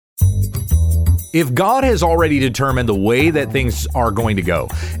If God has already determined the way that things are going to go,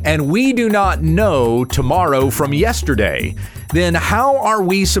 and we do not know tomorrow from yesterday, then how are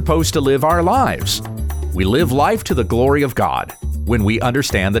we supposed to live our lives? We live life to the glory of God when we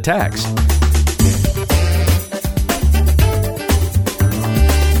understand the text.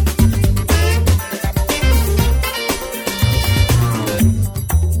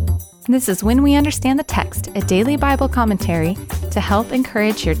 This is When We Understand the Text, a daily Bible commentary to help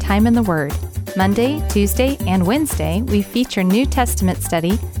encourage your time in the Word. Monday, Tuesday, and Wednesday, we feature New Testament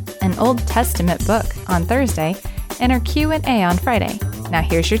study, an Old Testament book on Thursday, and our Q&A on Friday. Now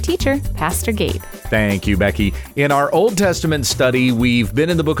here's your teacher, Pastor Gabe. Thank you, Becky. In our Old Testament study, we've been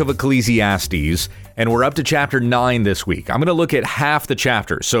in the book of Ecclesiastes, and we're up to chapter 9 this week. I'm going to look at half the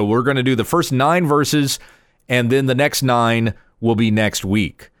chapter. So we're going to do the first 9 verses, and then the next 9 will be next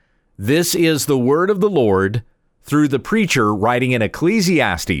week. This is the word of the Lord through the preacher writing in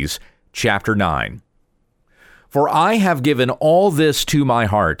Ecclesiastes chapter 9. For I have given all this to my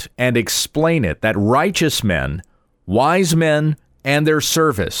heart and explain it, that righteous men, wise men, and their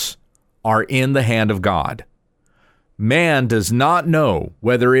service are in the hand of God. Man does not know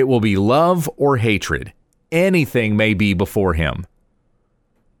whether it will be love or hatred. Anything may be before him.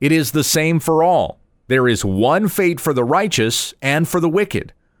 It is the same for all. There is one fate for the righteous and for the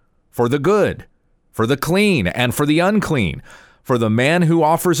wicked, for the good, for the clean, and for the unclean, for the man who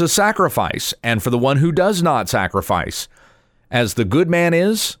offers a sacrifice, and for the one who does not sacrifice. As the good man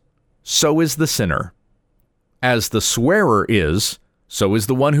is, so is the sinner. As the swearer is, so is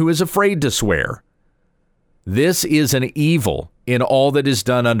the one who is afraid to swear. This is an evil in all that is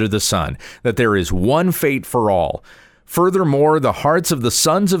done under the sun, that there is one fate for all. Furthermore, the hearts of the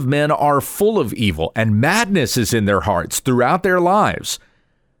sons of men are full of evil, and madness is in their hearts throughout their lives.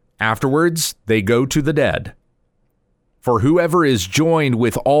 Afterwards, they go to the dead. For whoever is joined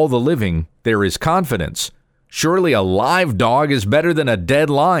with all the living, there is confidence. Surely a live dog is better than a dead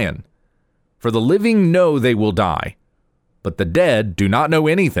lion. For the living know they will die, but the dead do not know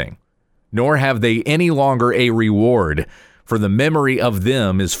anything, nor have they any longer a reward, for the memory of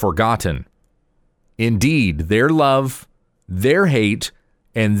them is forgotten. Indeed, their love, their hate,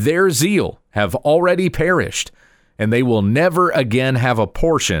 and their zeal have already perished, and they will never again have a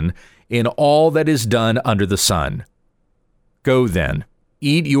portion in all that is done under the sun. Go then,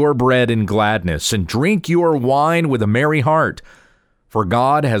 eat your bread in gladness, and drink your wine with a merry heart, for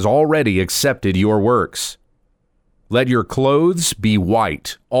God has already accepted your works. Let your clothes be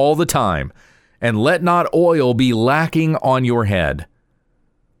white all the time, and let not oil be lacking on your head.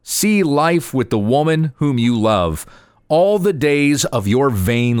 See life with the woman whom you love, all the days of your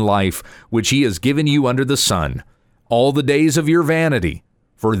vain life, which he has given you under the sun, all the days of your vanity,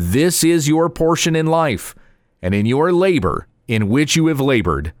 for this is your portion in life, and in your labor in which you have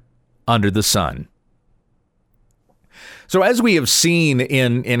labored under the sun. So as we have seen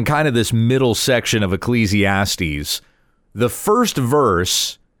in kind of this middle section of Ecclesiastes, the first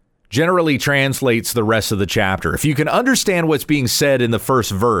verse generally translates the rest of the chapter. If you can understand what's being said in the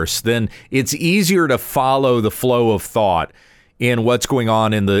first verse, then it's easier to follow the flow of thought in what's going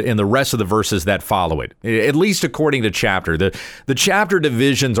on in the rest of the verses that follow it, at least according to chapter. The chapter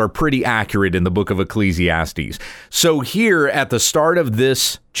divisions are pretty accurate in the book of Ecclesiastes. So here at the start of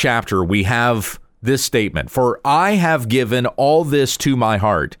this chapter, we have this statement, for I have given all this to my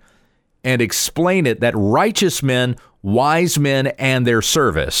heart and explain it, that righteous men, wise men, and their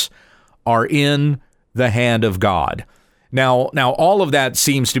service are in the hand of God. Now, all of that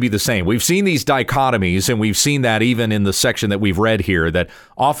seems to be the same. We've seen these dichotomies, and we've seen that even in the section that we've read here, that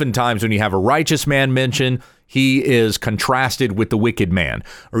oftentimes when you have a righteous man mentioned, he is contrasted with the wicked man,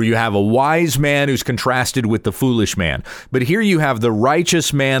 or you have a wise man who's contrasted with the foolish man. But here you have the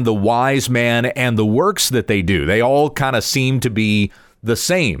righteous man, the wise man, and the works that they do. They all kind of seem to be the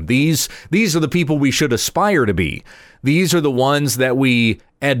same. These are the people we should aspire to be. These are the ones that we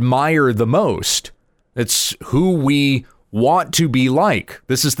admire the most. It's who we want to be like.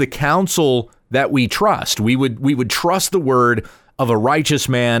 This is the counsel that we trust. We would trust the word of a righteous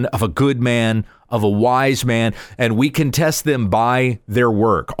man, of a good man, of a wise man, and we can test them by their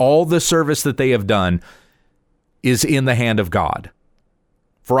work. All the service that they have done is in the hand of God.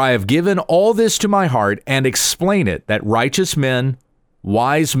 For I have given all this to my heart and explain it, that righteous men,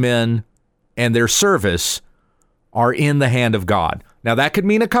 wise men, and their service are in the hand of God. Now, that could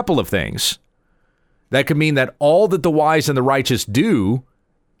mean a couple of things. That could mean that all that the wise and the righteous do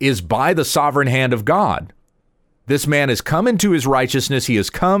is by the sovereign hand of God. This man has come into his righteousness. He has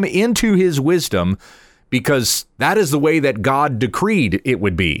come into his wisdom because that is the way that God decreed it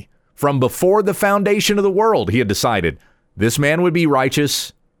would be. From before the foundation of the world, he had decided this man would be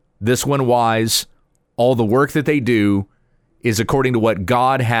righteous, this one wise. All the work that they do is according to what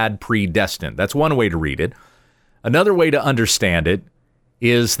God had predestined. That's one way to read it. Another way to understand it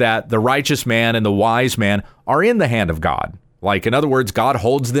is that the righteous man and the wise man are in the hand of God. Like, in other words, God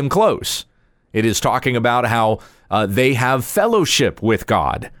holds them close. It is talking about how they have fellowship with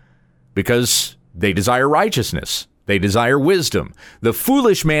God because they desire righteousness. They desire wisdom. The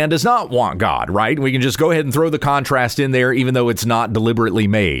foolish man does not want God, right? We can just go ahead and throw the contrast in there, even though it's not deliberately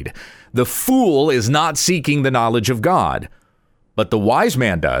made. The fool is not seeking the knowledge of God, but the wise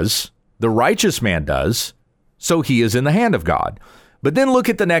man does. The righteous man does. So he is in the hand of God. But then look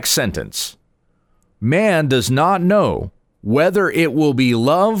at the next sentence. Man does not know whether it will be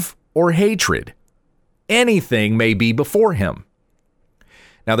love or hatred. Anything may be before him.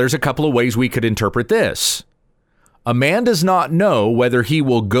 Now, there's a couple of ways we could interpret this. A man does not know whether he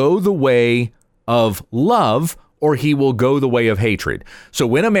will go the way of love or he will go the way of hatred. So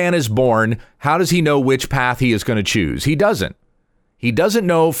when a man is born, how does he know which path he is going to choose? He doesn't. He doesn't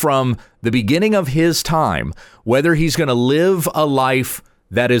know from the beginning of his time whether he's going to live a life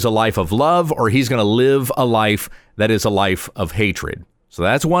that is a life of love or he's going to live a life that is a life of hatred. So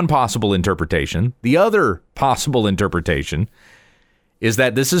that's one possible interpretation. The other possible interpretation is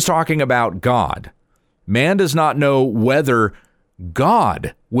that this is talking about God. Man does not know whether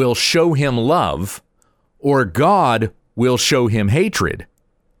God will show him love or God will show him hatred.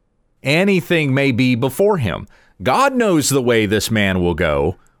 Anything may be before him. God knows the way this man will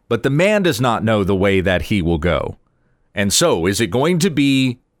go, but the man does not know the way that he will go. And so, is it going to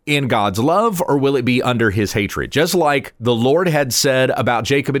be in God's love or will it be under his hatred? Just like the Lord had said about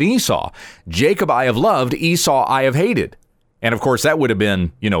Jacob and Esau. Jacob I have loved, Esau I have hated. And of course, that would have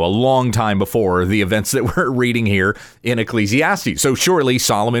been, a long time before the events that we're reading here in Ecclesiastes. So surely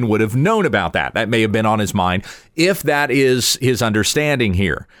Solomon would have known about that. That may have been on his mind if that is his understanding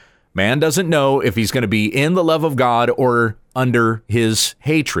here. Man doesn't know if he's going to be in the love of God or under his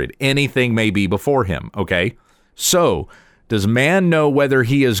hatred. Anything may be before him, okay? So, does man know whether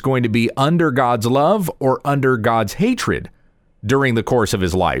he is going to be under God's love or under God's hatred during the course of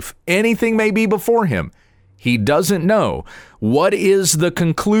his life? Anything may be before him. He doesn't know. What is the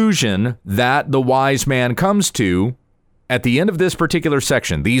conclusion that the wise man comes to at the end of this particular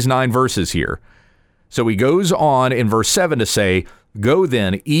section, these 9 verses here? So he goes on in verse 7 to say, "Go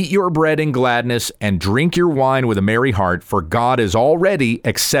then, eat your bread in gladness and drink your wine with a merry heart, for God has already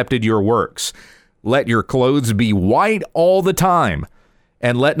accepted your works. Let your clothes be white all the time,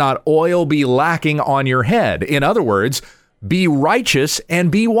 and let not oil be lacking on your head." In other words, be righteous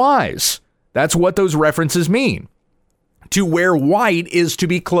and be wise. That's what those references mean. To wear white is to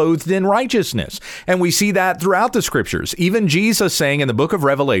be clothed in righteousness. And we see that throughout the scriptures. Even Jesus saying in the book of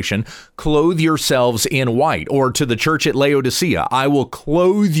Revelation, "Clothe yourselves in white." Or to the church at Laodicea, "I will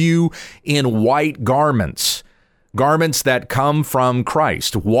clothe you in white garments." Garments that come from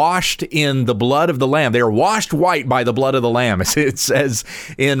Christ, washed in the blood of the Lamb. They are washed white by the blood of the Lamb, as it says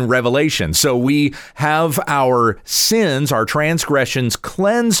in Revelation. So we have our sins, our transgressions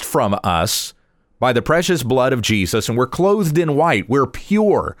cleansed from us by the precious blood of Jesus, and we're clothed in white. We're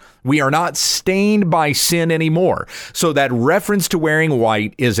pure. We are not stained by sin anymore. So that reference to wearing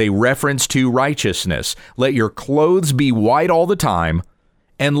white is a reference to righteousness. Let your clothes be white all the time,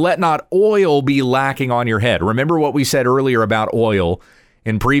 and let not oil be lacking on your head. Remember what we said earlier about oil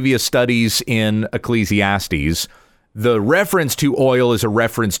in previous studies in Ecclesiastes. The reference to oil is a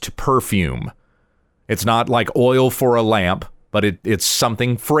reference to perfume. It's not like oil for a lamp, but it's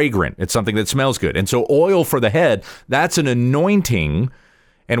something fragrant. It's something that smells good. And so oil for the head, that's an anointing.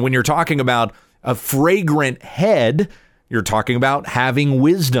 And when you're talking about a fragrant head, you're talking about having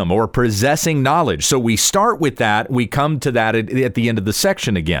wisdom or possessing knowledge. So we start with that. We come to that at the end of the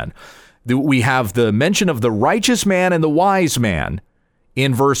section again. We have the mention of the righteous man and the wise man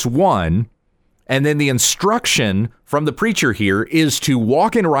in verse 1. And then the instruction from the preacher here is to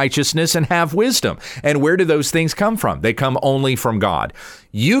walk in righteousness and have wisdom. And where do those things come from? They come only from God.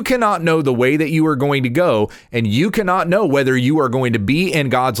 You cannot know the way that you are going to go, and you cannot know whether you are going to be in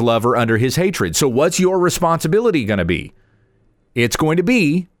God's love or under his hatred. So what's your responsibility going to be? It's going to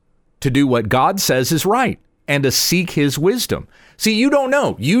be to do what God says is right and to seek his wisdom. See, you don't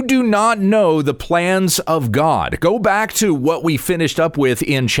know. You do not know the plans of God. Go back to what we finished up with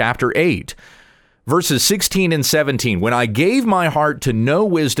in chapter 8. Verses 16 and 17, "When I gave my heart to know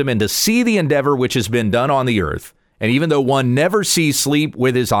wisdom and to see the endeavor which has been done on the earth, and even though one never sees sleep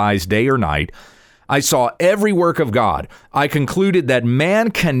with his eyes day or night, I saw every work of God. I concluded that man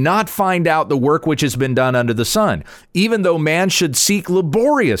cannot find out the work which has been done under the sun. Even though man should seek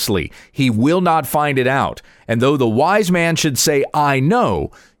laboriously, he will not find it out. And though the wise man should say, I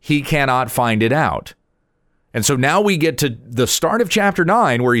know, he cannot find it out. And so now we get to the start of chapter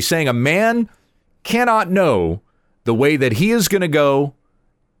 9 where he's saying a man cannot know the way that he is going to go,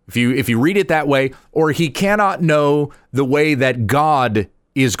 if you read it that way, or he cannot know the way that God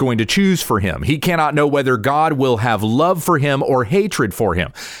is going to choose for him. He cannot know whether God will have love for him or hatred for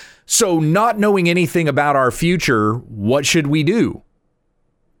him. So not knowing anything about our future, what should we do?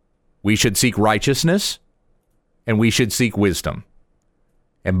 We should seek righteousness and we should seek wisdom.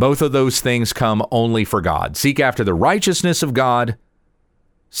 And both of those things come only for God. Seek after the righteousness of God,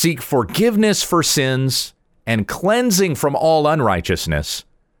 seek forgiveness for sins and cleansing from all unrighteousness,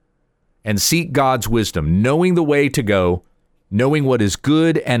 and seek God's wisdom, knowing the way to go, knowing what is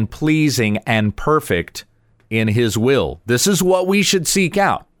good and pleasing and perfect in his will. This is what we should seek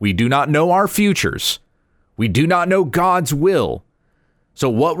out. We do not know our futures. We do not know God's will. So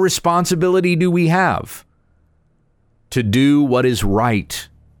what responsibility do we have? To do what is right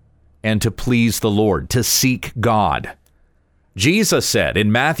and to please the Lord, to seek God. Jesus said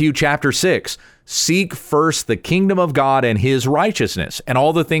in Matthew chapter 6, seek first the kingdom of God and his righteousness, and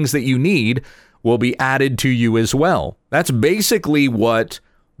all the things that you need will be added to you as well. That's basically what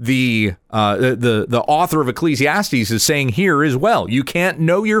the author of Ecclesiastes is saying here as well. You can't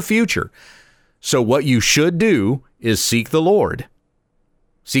know your future. So what you should do is seek the Lord,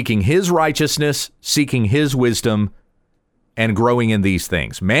 seeking his righteousness, seeking his wisdom, and growing in these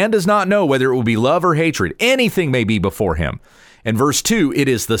things. Man does not know whether it will be love or hatred. Anything may be before him. In verse 2, it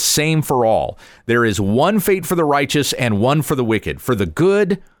is the same for all. There is one fate for the righteous and one for the wicked, for the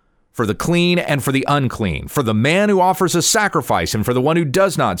good, for the clean, and for the unclean, for the man who offers a sacrifice and for the one who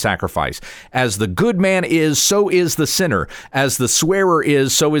does not sacrifice. As the good man is, so is the sinner. As the swearer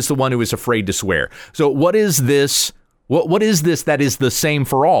is, so is the one who is afraid to swear. So what is this? What is this that is the same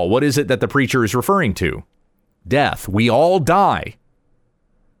for all? What is it that the preacher is referring to? Death. We all die.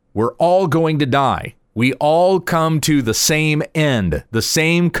 We're all going to die. We all come to the same end, the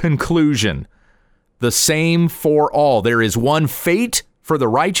same conclusion, the same for all. There is one fate for the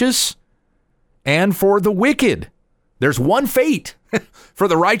righteous and for the wicked. There's one fate for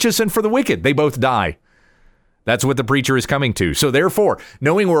the righteous and for the wicked. They both die. That's what the preacher is coming to. So therefore,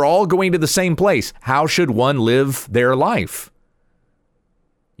 knowing we're all going to the same place, how should one live their life?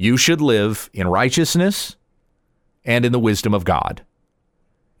 You should live in righteousness and in the wisdom of God.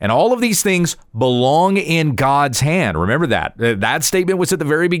 And all of these things belong in God's hand. Remember that. That statement was at the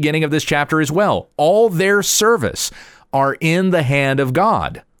very beginning of this chapter as well. All their service are in the hand of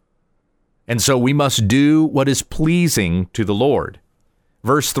God. And so we must do what is pleasing to the Lord.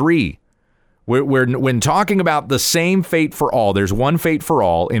 Verse 3, when talking about the same fate for all, there's one fate for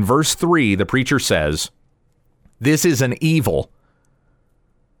all. In verse 3, the preacher says, this is an evil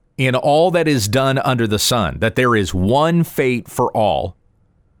in all that is done under the sun, that there is one fate for all.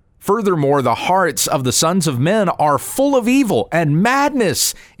 Furthermore, the hearts of the sons of men are full of evil, and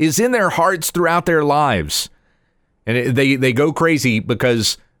madness is in their hearts throughout their lives. And they go crazy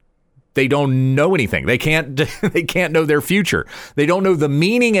because they don't know anything. They can't know their future. They don't know the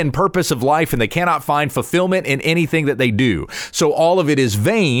meaning and purpose of life, and they cannot find fulfillment in anything that they do. So all of it is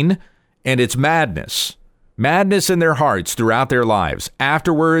vain, and it's madness. Madness in their hearts throughout their lives.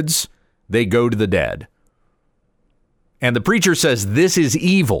 Afterwards, they go to the dead. And the preacher says this is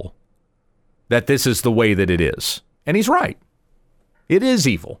evil, that this is the way that it is. And he's right. It is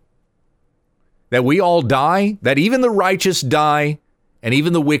evil. That we all die, that even the righteous die, and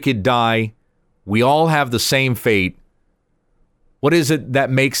even the wicked die. We all have the same fate. What is it that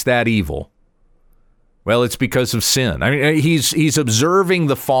makes that evil? Well, it's because of sin. I mean, he's observing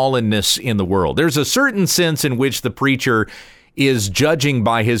the fallenness in the world. There's a certain sense in which the preacher is judging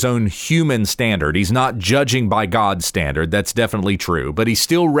by his own human standard. He's not judging by God's standard. That's definitely true. But he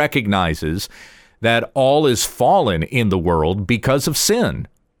still recognizes that all is fallen in the world because of sin.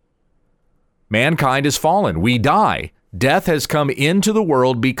 Mankind is fallen. We die. Death has come into the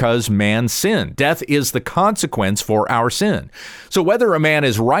world because man sinned. Death is the consequence for our sin. So whether a man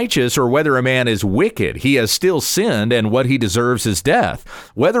is righteous or whether a man is wicked, he has still sinned, and what he deserves is death.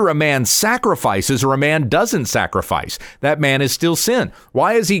 Whether a man sacrifices or a man doesn't sacrifice, that man is still sin.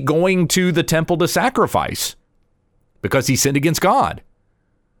 Why is he going to the temple to sacrifice? Because he sinned against God.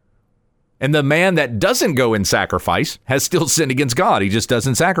 And the man that doesn't go and sacrifice has still sinned against God. He just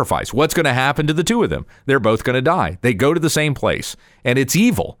doesn't sacrifice. What's going to happen to the two of them? They're both going to die. They go to the same place, and it's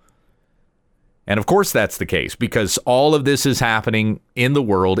evil. And of course that's the case, because all of this is happening in the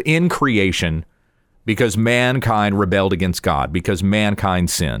world, in creation, because mankind rebelled against God, because mankind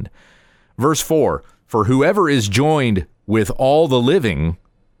sinned. Verse 4, for whoever is joined with all the living,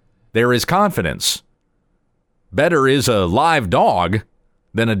 there is confidence. Better is a live dog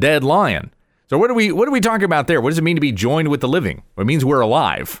than a dead lion. So what are we talking about there? What does it mean to be joined with the living? Well, it means we're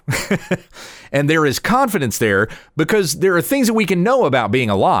alive. And there is confidence there because there are things that we can know about being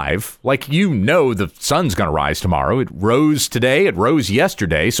alive. Like, the sun's going to rise tomorrow. It rose today. It rose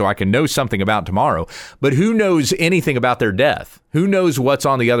yesterday. So I can know something about tomorrow. But who knows anything about their death? Who knows what's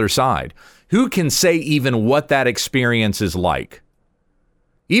on the other side? Who can say even what that experience is like?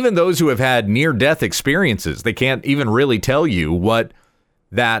 Even those who have had near-death experiences, they can't even really tell you what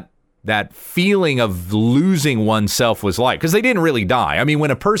that feeling of losing oneself was like, because they didn't really die. I mean,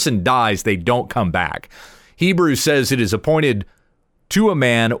 when a person dies, they don't come back. Hebrews says it is appointed to a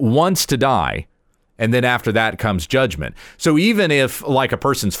man once to die, and then after that comes judgment. So even if, like, a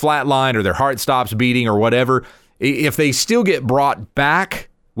person's flatlined or their heart stops beating or whatever, if they still get brought back,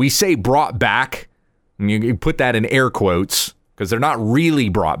 we say brought back, and you put that in air quotes, because they're not really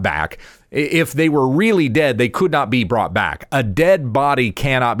brought back. If they were really dead, they could not be brought back. A dead body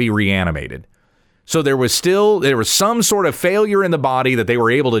cannot be reanimated. So there was some sort of failure in the body that they were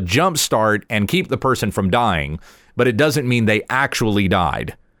able to jumpstart and keep the person from dying, but it doesn't mean they actually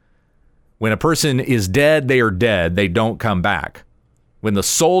died. When a person is dead, they are dead. They don't come back. When the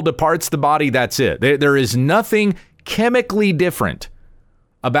soul departs the body, that's it. There is nothing chemically different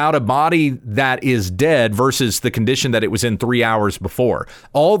about a body that is dead versus the condition that it was in 3 hours before.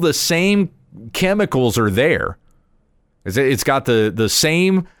 All the same chemicals are there. It's got the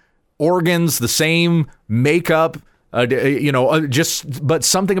same organs, the same makeup, but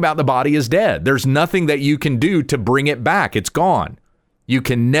something about the body is dead. There's nothing that you can do to bring it back. It's gone. You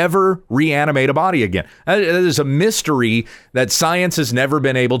can never reanimate a body again. That is a mystery that science has never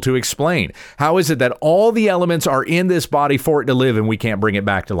been able to explain. How is it that all the elements are in this body for it to live and we can't bring it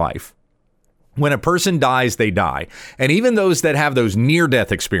back to life? When a person dies, they die. And even those that have those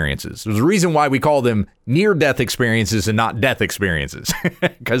near-death experiences, there's a reason why we call them near-death experiences and not death experiences,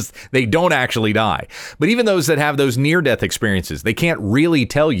 because they don't actually die. But even those that have those near-death experiences, they can't really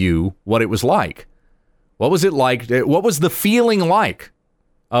tell you what it was like. What was it like? What was the feeling like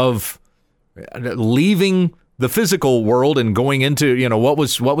of leaving the physical world and going into, what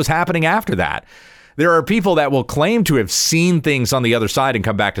was happening after that? There are people that will claim to have seen things on the other side and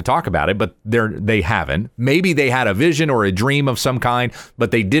come back to talk about it, but they haven't. Maybe they had a vision or a dream of some kind, but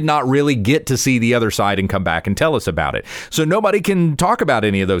they did not really get to see the other side and come back and tell us about it. So nobody can talk about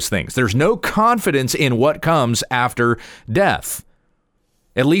any of those things. There's no confidence in what comes after death,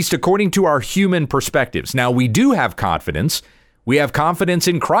 at least according to our human perspectives. Now, we do have confidence. We have confidence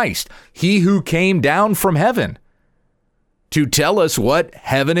in Christ, he who came down from heaven to tell us what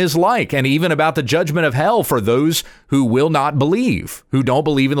heaven is like, and even about the judgment of hell for those who will not believe, who don't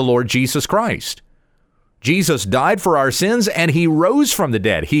believe in the Lord Jesus Christ. Jesus died for our sins, and he rose from the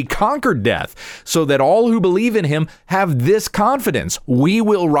dead. He conquered death, so that all who believe in him have this confidence: we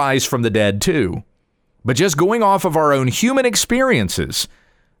will rise from the dead too. But just going off of our own human experiences,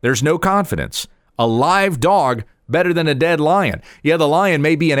 there's no confidence. A live dog better than a dead lion. Yeah, the lion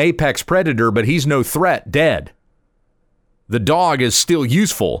may be an apex predator, but he's no threat, dead. The dog is still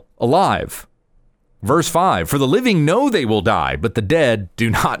useful, alive. Verse 5, for the living know they will die, but the dead do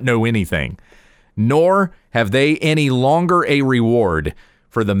not know anything, nor have they any longer a reward,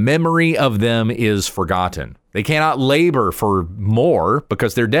 for the memory of them is forgotten. They cannot labor for more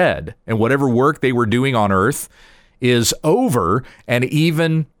because they're dead, and whatever work they were doing on earth is over, and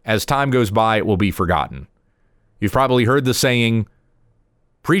even as time goes by, it will be forgotten. You've probably heard the saying,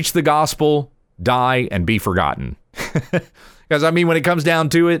 preach the gospel, die, and be forgotten. Because, when it comes down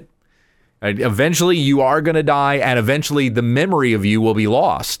to it, eventually you are going to die, and eventually the memory of you will be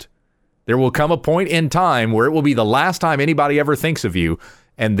lost. There will come a point in time where it will be the last time anybody ever thinks of you,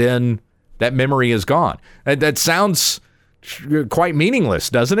 and then that memory is gone. That sounds quite meaningless,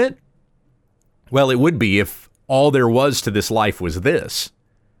 doesn't it? Well, it would be if all there was to this life was this.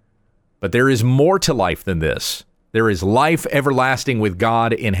 But there is more to life than this. There is life everlasting with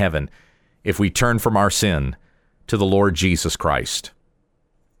God in heaven if we turn from our sin to the Lord Jesus Christ.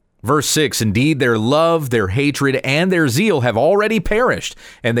 Verse 6, indeed, their love, their hatred, and their zeal have already perished,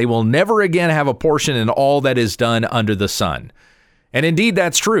 and they will never again have a portion in all that is done under the sun. And indeed,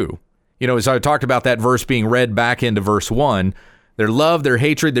 that's true. As I talked about that verse being read back into verse 1, their love, their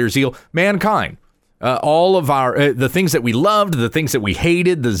hatred, their zeal, mankind. All of the things that we loved, the things that we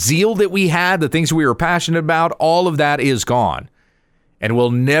hated, the zeal that we had, the things we were passionate about, all of that is gone. And will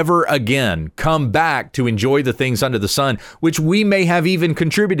never again come back to enjoy the things under the sun, which we may have even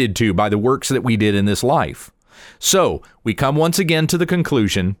contributed to by the works that we did in this life. So we come once again to the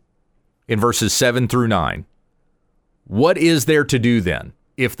conclusion in verses 7 through 9. What is there to do then?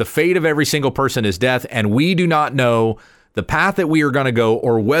 If the fate of every single person is death, and we do not know the path that we are going to go,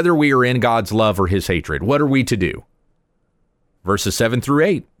 or whether we are in God's love or his hatred. What are we to do? Verses 7 through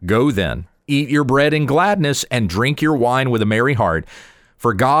 8. Go then, eat your bread in gladness and drink your wine with a merry heart,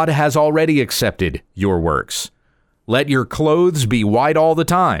 for God has already accepted your works. Let your clothes be white all the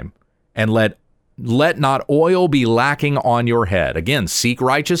time, and let not oil be lacking on your head. Again, seek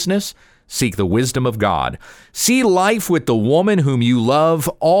righteousness, seek the wisdom of God. See life with the woman whom you love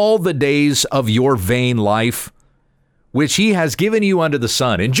all the days of your vain life, which he has given you under the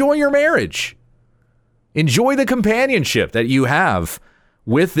sun. Enjoy your marriage. Enjoy the companionship that you have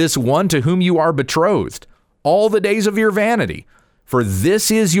with this one to whom you are betrothed all the days of your vanity. For this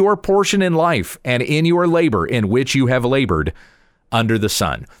is your portion in life and in your labor in which you have labored under the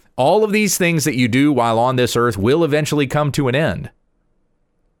sun. All of these things that you do while on this earth will eventually come to an end.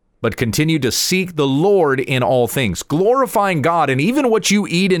 But continue to seek the Lord in all things, glorifying God in even what you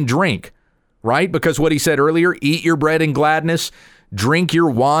eat and drink, right? Because what he said earlier, eat your bread in gladness, drink your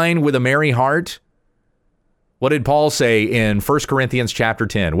wine with a merry heart. What did Paul say in 1 Corinthians chapter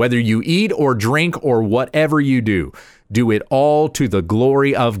 10? Whether you eat or drink or whatever you do it all to the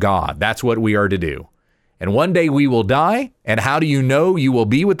glory of God. That's what we are to do. And one day we will die. And how do you know you will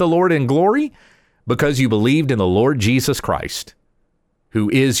be with the Lord in glory? Because you believed in the Lord Jesus Christ, who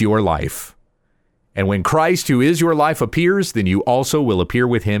is your life. And when Christ, who is your life, appears, then you also will appear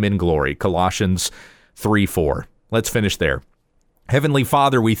with him in glory. Colossians 3:4. Let's finish there. Heavenly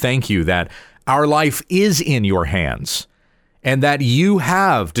Father, we thank you that our life is in your hands and that you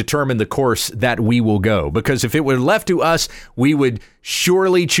have determined the course that we will go. Because if it were left to us, we would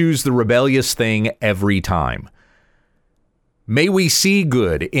surely choose the rebellious thing every time. May we see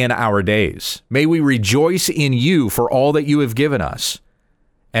good in our days. May we rejoice in you for all that you have given us.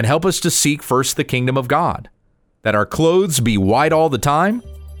 And help us to seek first the kingdom of God, that our clothes be white all the time,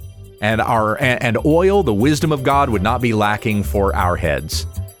 and oil, the wisdom of God, would not be lacking for our heads.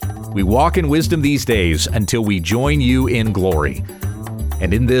 We walk in wisdom these days until we join you in glory.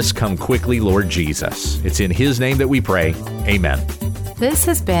 And in this, come quickly, Lord Jesus. It's in his name that we pray. Amen. This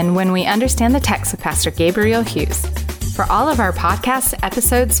has been When We Understand the Text with Pastor Gabriel Hughes. For all of our podcasts,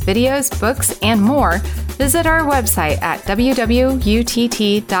 episodes, videos, books, and more, visit our website at www.utt.com.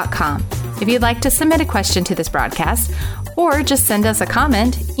 If you'd like to submit a question to this broadcast, or just send us a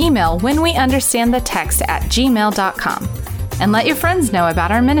comment, email whenweunderstandthetext@gmail.com. And let your friends know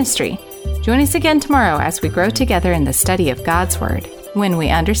about our ministry. Join us again tomorrow as we grow together in the study of God's Word, when we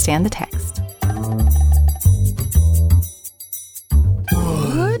understand the text.